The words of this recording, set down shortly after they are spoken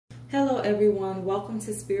Hello everyone, welcome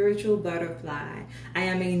to Spiritual Butterfly. I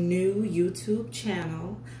am a new YouTube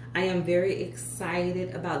channel. I am very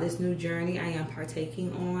excited about this new journey I am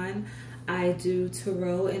partaking on. I do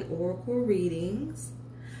tarot and oracle readings.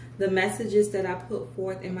 The messages that I put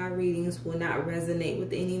forth in my readings will not resonate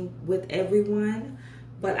with everyone,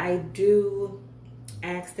 but I do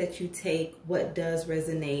ask that you take what does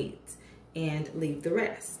resonate and leave the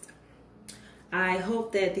rest. I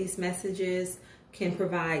hope that these messages can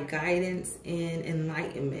provide guidance and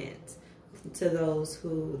enlightenment to those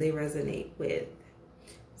who they resonate with.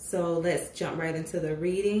 So let's jump right into the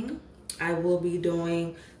reading. I will be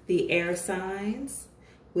doing the air signs,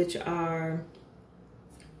 which are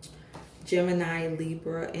Gemini,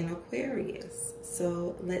 Libra, and Aquarius.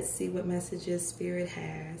 So let's see what messages Spirit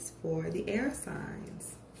has for the air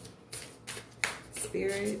signs.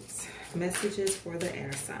 Spirit, messages for the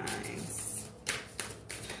air signs.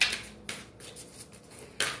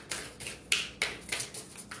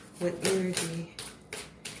 What energy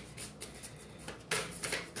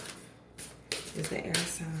is the air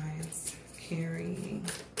signs carrying?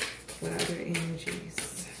 What other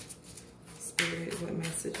energies? Spirit, what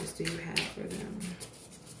messages do you have for them?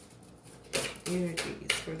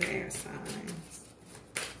 Energies for the air signs.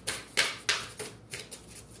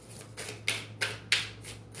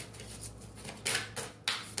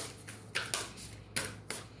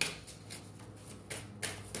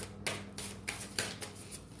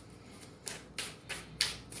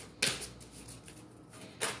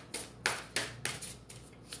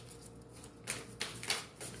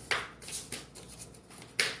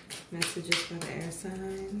 Messages for the air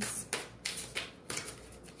signs.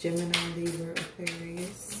 Gemini, Libra,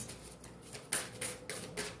 Aquarius.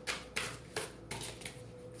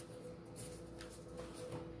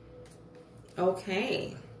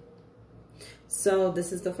 Okay. So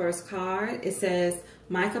this is the first card. It says,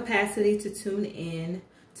 my capacity to tune in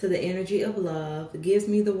to the energy of love gives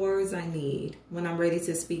me the words I need when I'm ready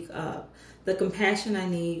to speak up, the compassion I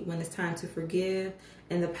need when it's time to forgive,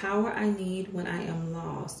 and the power I need when I am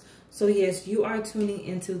lost. So yes, you are tuning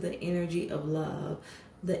into the energy of love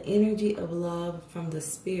from the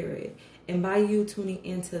Spirit. And by you tuning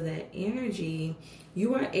into that energy,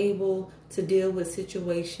 you are able to deal with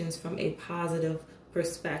situations from a positive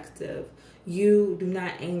perspective. You do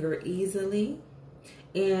not anger easily.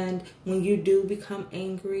 And when you do become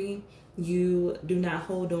angry, you do not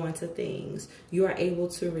hold on to things. You are able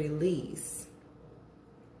to release.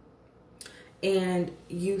 And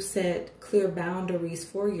you set clear boundaries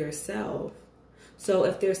for yourself. So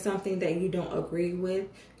if there's something that you don't agree with,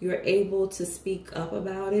 you're able to speak up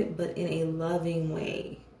about it, but in a loving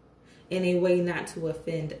way, in a way not to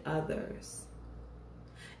offend others.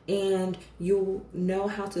 And you know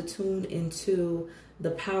how to tune into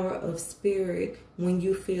the power of Spirit when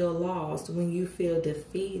you feel lost, when you feel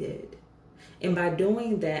defeated. And by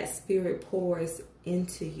doing that, Spirit pours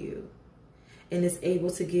into you and is able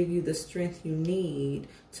to give you the strength you need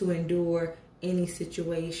to endure any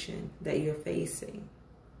situation that you're facing.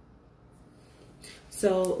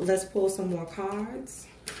 So let's pull some more cards.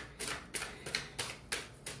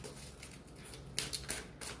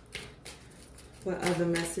 What other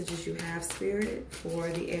messages you have, Spirit, for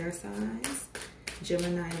the air signs?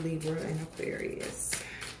 Gemini, Libra, and Aquarius.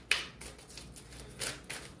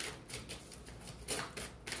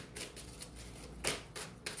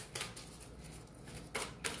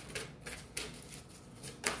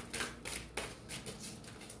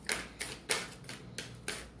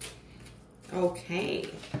 Okay.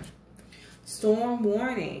 Storm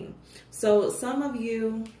warning. So some of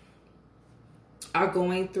you are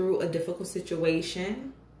going through a difficult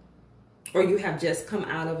situation, or you have just come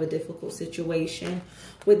out of a difficult situation.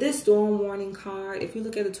 With this storm warning card, if you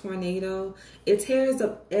look at a tornado, it tears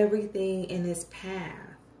up everything in its path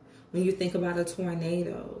when you think about a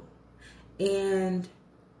tornado. And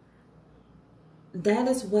that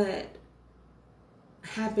is what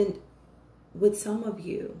happened with some of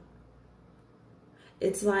you.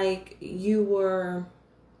 It's like you were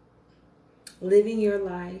living your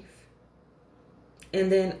life,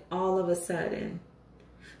 and then all of a sudden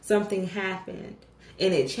something happened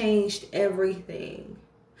and it changed everything.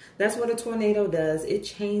 That's what a tornado does. It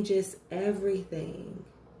changes everything.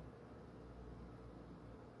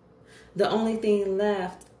 The only thing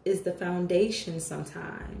left is the foundation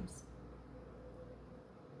sometimes.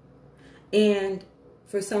 And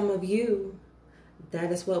for some of you,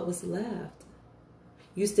 that is what was left.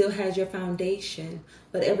 You still had your foundation,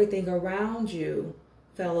 but everything around you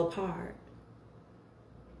fell apart.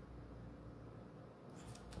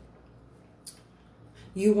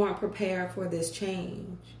 You weren't prepared for this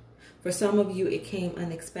change. For some of you, it came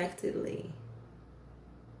unexpectedly.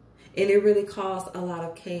 And it really caused a lot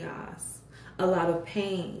of chaos, a lot of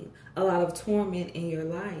pain, a lot of torment in your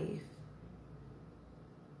life.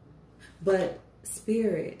 But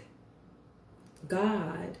Spirit,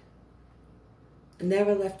 God,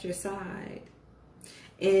 never left your side.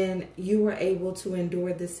 And you were able to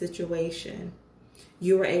endure this situation.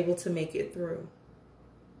 You were able to make it through.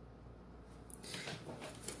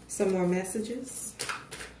 Some more messages,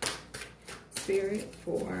 Spirit,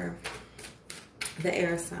 for the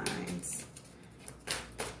air signs.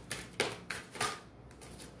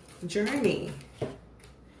 Journey.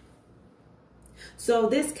 So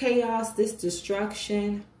this chaos, this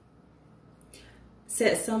destruction,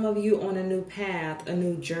 set some of you on a new path, a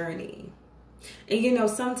new journey. And you know,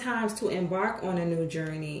 sometimes to embark on a new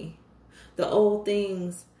journey, the old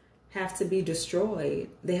things have to be destroyed.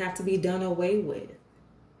 They have to be done away with.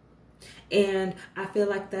 And I feel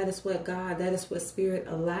like that is what God, that is what Spirit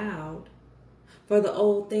allowed. For the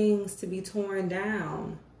old things to be torn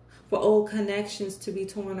down. For old connections to be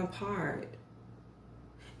torn apart.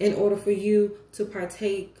 In order for you to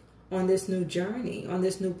partake on this new journey, on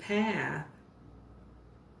this new path.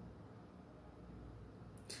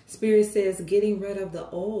 Spirit says getting rid of the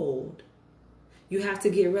old. You have to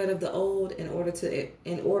get rid of the old in order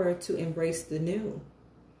to embrace the new.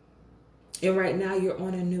 And right now you're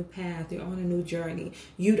on a new path. You're on a new journey.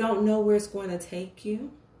 You don't know where it's going to take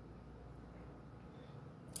you.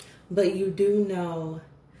 But you do know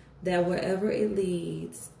that wherever it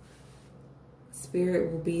leads,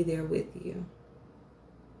 Spirit will be there with you.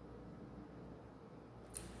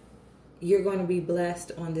 You're going to be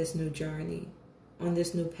blessed on this new journey, on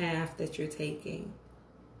this new path that you're taking.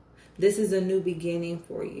 This is a new beginning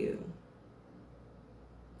for you.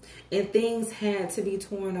 And things had to be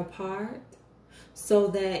torn apart so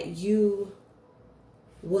that you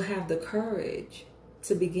will have the courage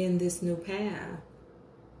to begin this new path.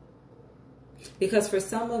 Because for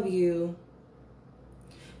some of you,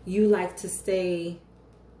 you like to stay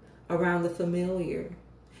around the familiar.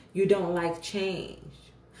 You don't like change.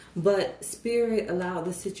 But Spirit allowed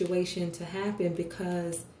the situation to happen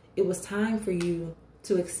because it was time for you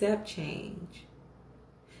to accept change.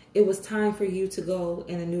 It was time for you to go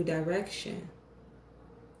in a new direction.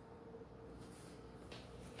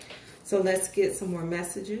 So let's get some more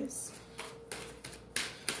messages.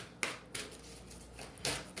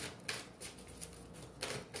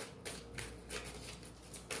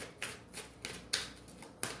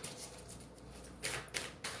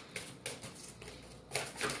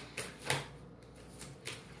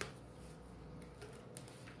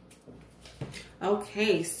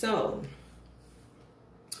 Okay, so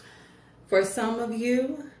for some of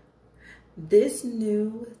you, this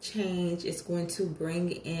new change is going to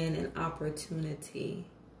bring in an opportunity.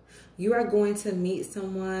 You are going to meet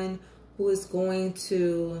someone who is going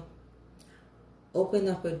to open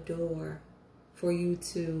up a door for you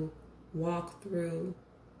to walk through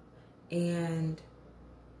and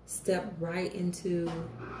step right into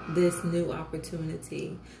this new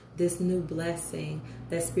opportunity, this new blessing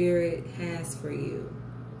that Spirit has for you.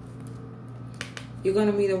 You're going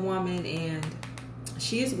to meet a woman and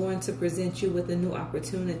she is going to present you with a new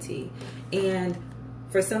opportunity. And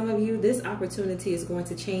for some of you, this opportunity is going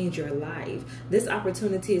to change your life. This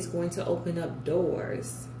opportunity is going to open up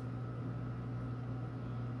doors.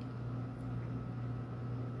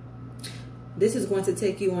 This is going to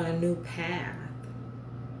take you on a new path.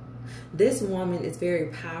 This woman is very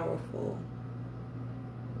powerful.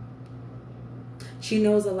 She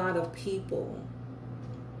knows a lot of people.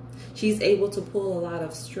 She's able to pull a lot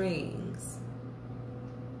of strings.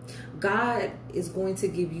 God is going to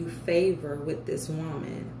give you favor with this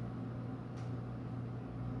woman.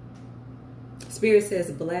 Spirit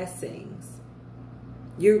says blessings.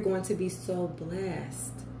 You're going to be so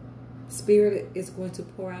blessed. Spirit is going to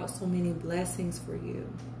pour out so many blessings for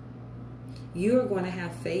you. You are going to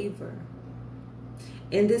have favor.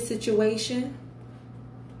 In this situation,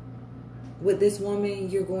 with this woman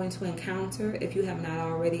you're going to encounter, if you have not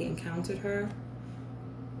already encountered her,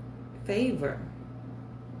 favor.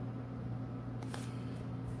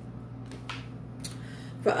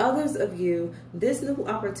 For others of you, this new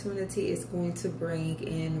opportunity is going to bring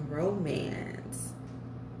in romance,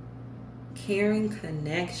 caring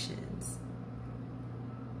connections,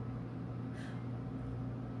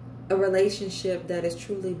 a relationship that is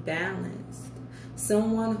truly balanced,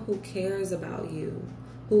 someone who cares about you,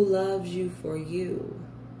 who loves you for you,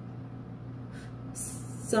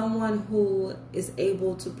 someone who is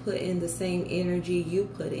able to put in the same energy you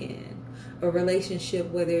put in, a relationship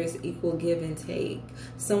where there's equal give and take,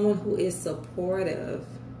 someone who is supportive,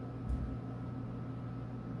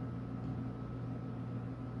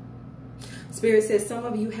 Spirit says some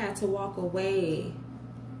of you had to walk away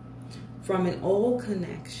from an old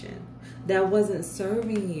connection that wasn't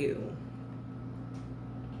serving you.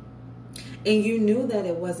 And you knew that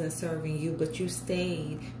it wasn't serving you, but you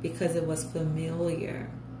stayed because it was familiar.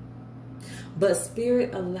 But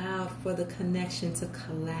Spirit allowed for the connection to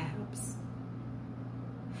collapse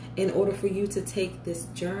in order for you to take this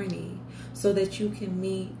journey so that you can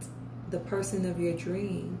meet the person of your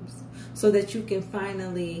dreams, so that you can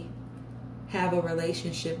finally have a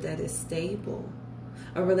relationship that is stable,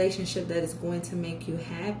 a relationship that is going to make you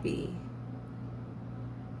happy.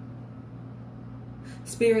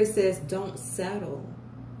 Spirit says, don't settle.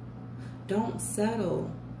 Don't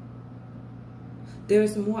settle.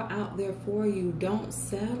 There's more out there for you. Don't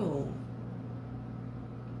settle.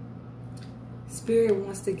 Spirit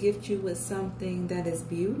wants to gift you with something that is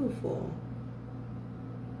beautiful.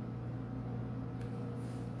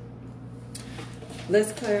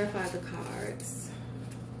 Let's clarify the cards.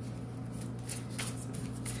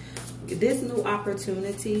 This new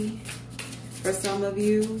opportunity for some of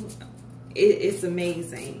you, it's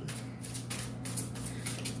amazing.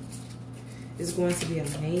 It's going to be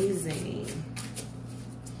amazing.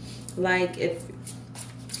 Like if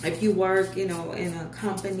you work, you know, in a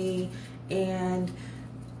company and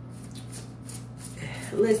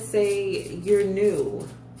let's say you're new,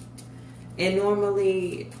 and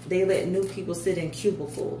normally they let new people sit in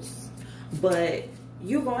cubicles, but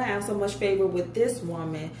you're going to have so much favor with this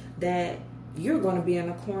woman that you're going to be in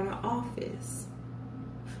a corner office.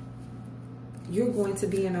 You're going to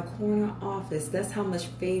be in a corner office. That's how much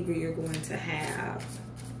favor you're going to have.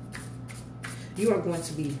 You are going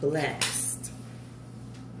to be blessed.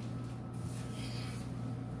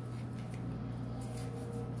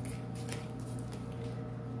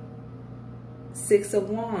 Six of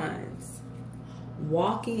Wands.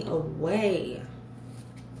 Walking away.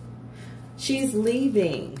 She's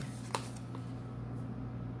leaving.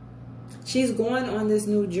 She's going on this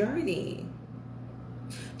new journey.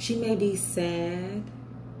 She may be sad,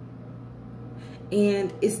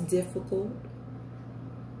 and it's difficult.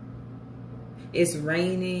 It's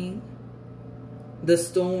raining. The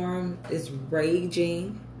storm is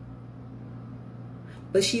raging.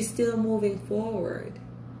 But she's still moving forward,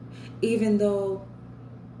 even though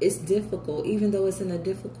it's difficult, even though it's in a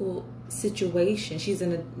difficult situation. She's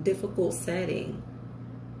in a difficult setting.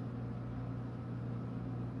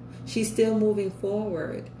 She's still moving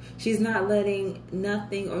forward. She's not letting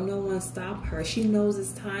nothing or no one stop her. She knows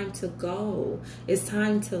it's time to go. It's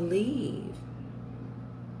time to leave.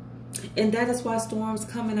 And that is why storms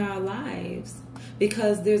come in our lives,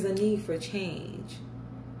 because there's a need for change.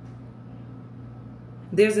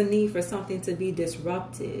 There's a need for something to be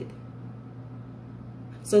disrupted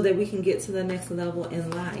so that we can get to the next level in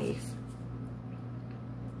life.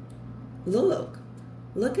 Look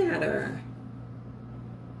at her.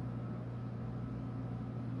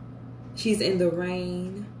 She's in the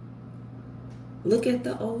rain. Look at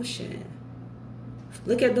the ocean.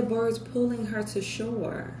 Look at the birds pulling her to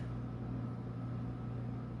shore.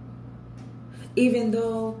 Even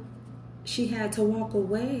though she had to walk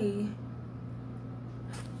away,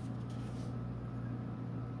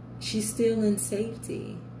 she's still in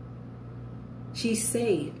safety. She's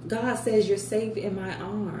safe. God says, you're safe in my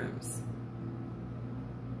arms.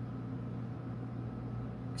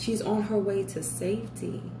 She's on her way to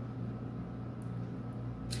safety.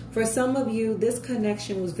 For some of you, this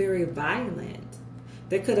connection was very violent.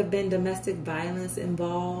 There could have been domestic violence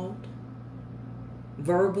involved,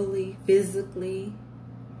 verbally, physically,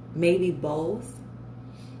 maybe both.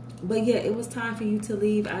 But yeah, it was time for you to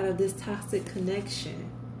leave out of this toxic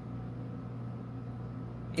connection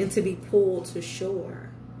and to be pulled to shore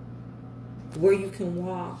where you can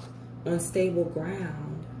walk on stable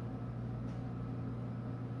ground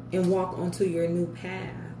and walk onto your new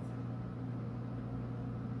path.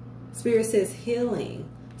 Spirit says healing.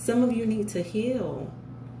 Some of you need to heal.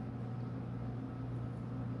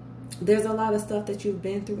 There's a lot of stuff that you've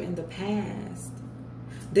been through in the past.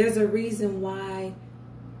 There's a reason why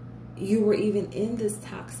you were even in this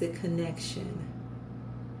toxic connection.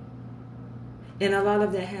 And a lot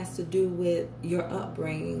of that has to do with your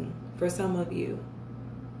upbringing for some of you.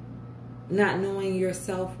 Not knowing your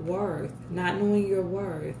self-worth, not knowing your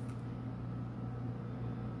worth.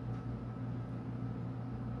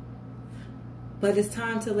 But it's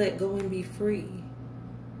time to let go and be free.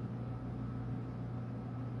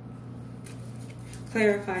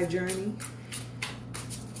 Clarify journey.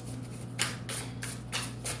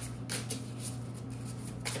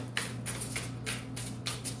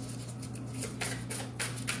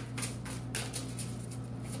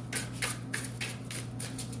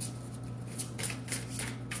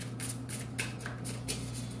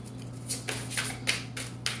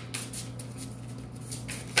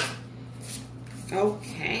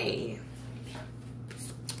 Okay.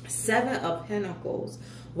 7 of Pentacles.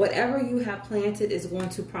 Whatever you have planted is going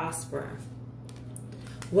to prosper.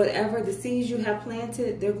 Whatever the seeds you have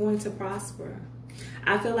planted, they're going to prosper.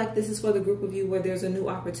 I feel like this is for the group of you where there's a new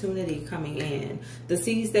opportunity coming in. The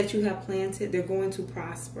seeds that you have planted, they're going to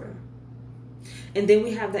prosper. And then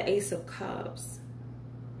we have the Ace of Cups.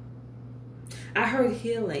 I heard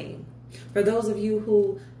healing. For those of you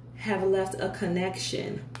who have left a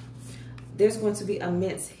connection, there's going to be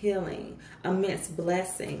immense healing, immense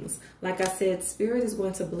blessings. Like I said, Spirit is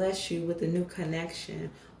going to bless you with a new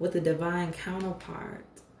connection, with a divine counterpart.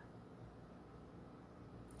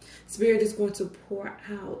 Spirit is going to pour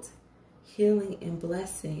out healing and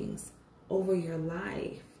blessings over your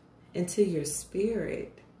life, into your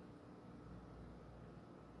spirit.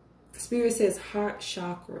 Spirit says heart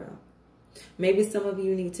chakra. Maybe some of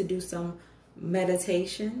you need to do some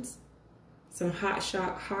meditations, some heart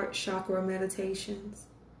chakra meditations,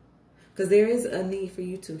 because there is a need for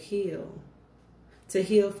you to heal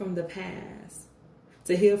from the past,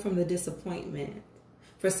 to heal from the disappointment,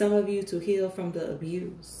 for some of you to heal from the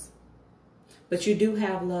abuse. But you do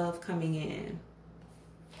have love coming in.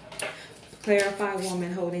 Clarify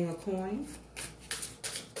woman holding a coin.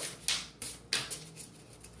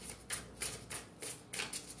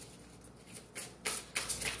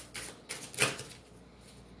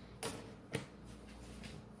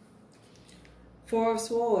 Four of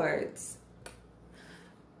Swords.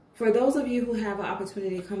 For those of you who have an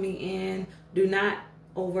opportunity coming in, do not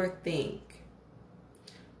overthink.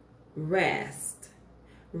 Rest.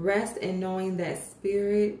 Rest in knowing that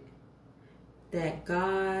Spirit, that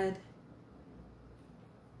God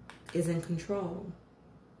is in control.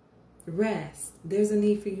 Rest. There's a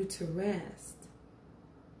need for you to rest.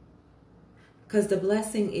 Because the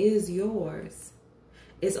blessing is yours.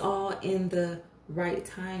 It's all in the right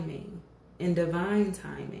timing, in divine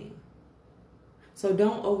timing. So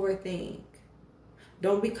don't overthink.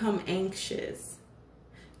 Don't become anxious.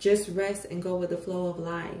 Just rest and go with the flow of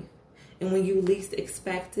life. And when you least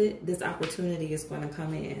expect it, this opportunity is going to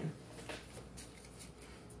come in.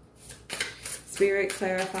 Spirit,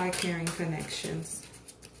 clarify caring connections.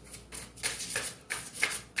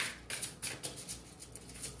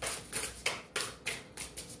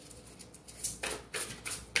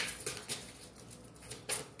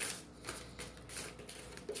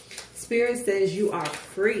 Spirit says you are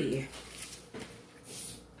free.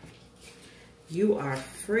 You are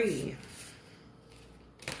free.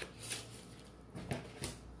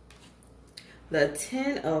 The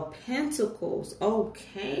 10 of Pentacles.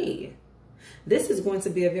 Okay. This is going to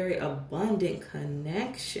be a very abundant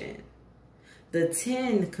connection. The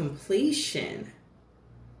 10, completion.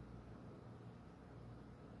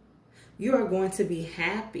 You are going to be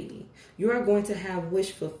happy. You are going to have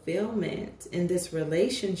wish fulfillment in this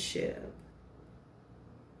relationship.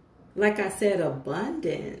 Like I said,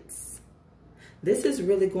 abundance. This is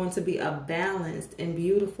really going to be a balanced and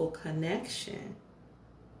beautiful connection.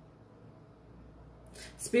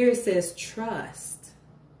 Spirit says trust.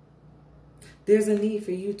 There's a need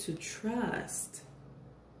for you to trust.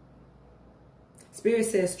 Spirit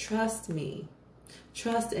says trust me.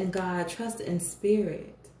 Trust in God. Trust in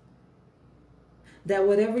Spirit. That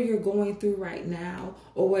whatever you're going through right now,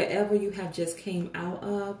 or whatever you have just came out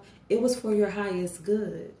of, it was for your highest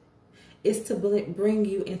good. It's to bring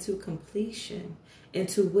you into completion,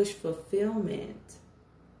 into wish fulfillment.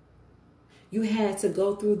 You had to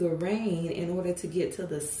go through the rain in order to get to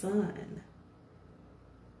the sun.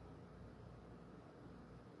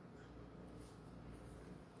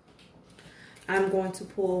 I'm going to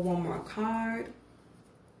pull one more card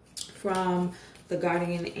from the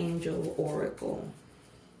Guardian Angel Oracle.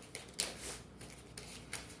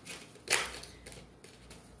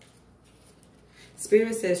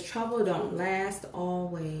 Spirit says trouble don't last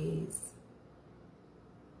always.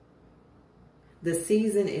 The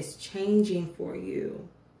season is changing for you.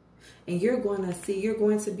 And you're going to see, you're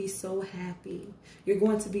going to be so happy. You're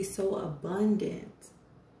going to be so abundant.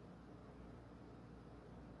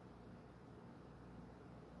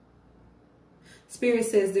 Spirit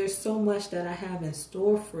says there's so much that I have in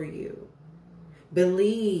store for you.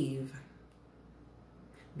 Believe.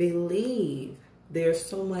 Believe. There's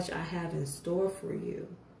so much I have in store for you.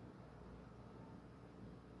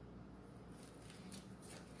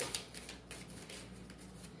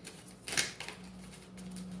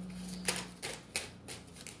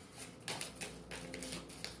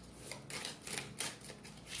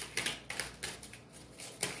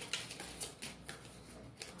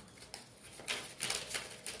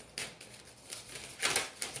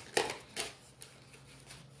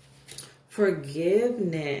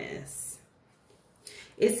 Forgiveness.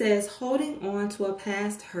 It says holding on to a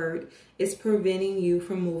past hurt is preventing you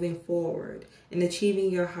from moving forward and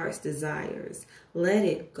achieving your heart's desires. Let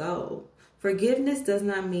it go. Forgiveness does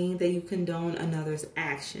not mean that you condone another's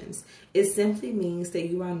actions. It simply means that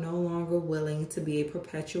you are no longer willing to be a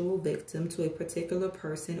perpetual victim to a particular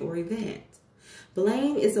person or event.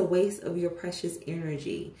 Blame is a waste of your precious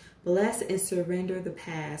energy. Bless and surrender the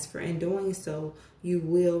past, for in doing so, you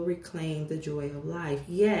will reclaim the joy of life.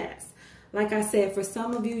 Yes, like I said, for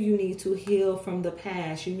some of you, you need to heal from the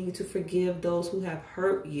past. You need to forgive those who have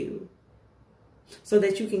hurt you so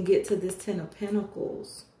that you can get to this 10 of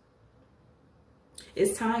Pentacles.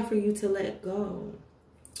 It's time for you to let go.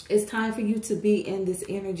 It's time for you to be in this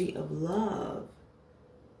energy of love.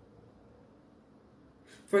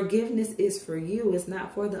 Forgiveness is for you. It's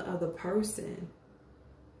not for the other person.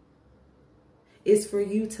 It's for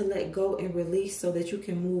you to let go and release so that you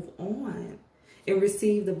can move on and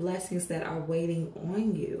receive the blessings that are waiting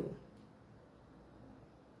on you.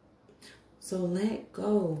 So let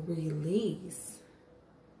go, release.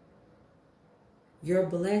 Your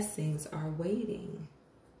blessings are waiting.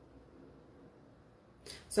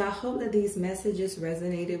 So I hope that these messages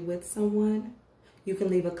resonated with someone. You can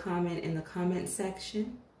leave a comment in the comment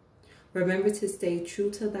section. Remember to stay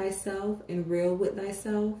true to thyself and real with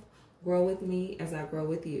thyself. Grow with me as I grow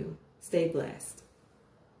with you. Stay blessed.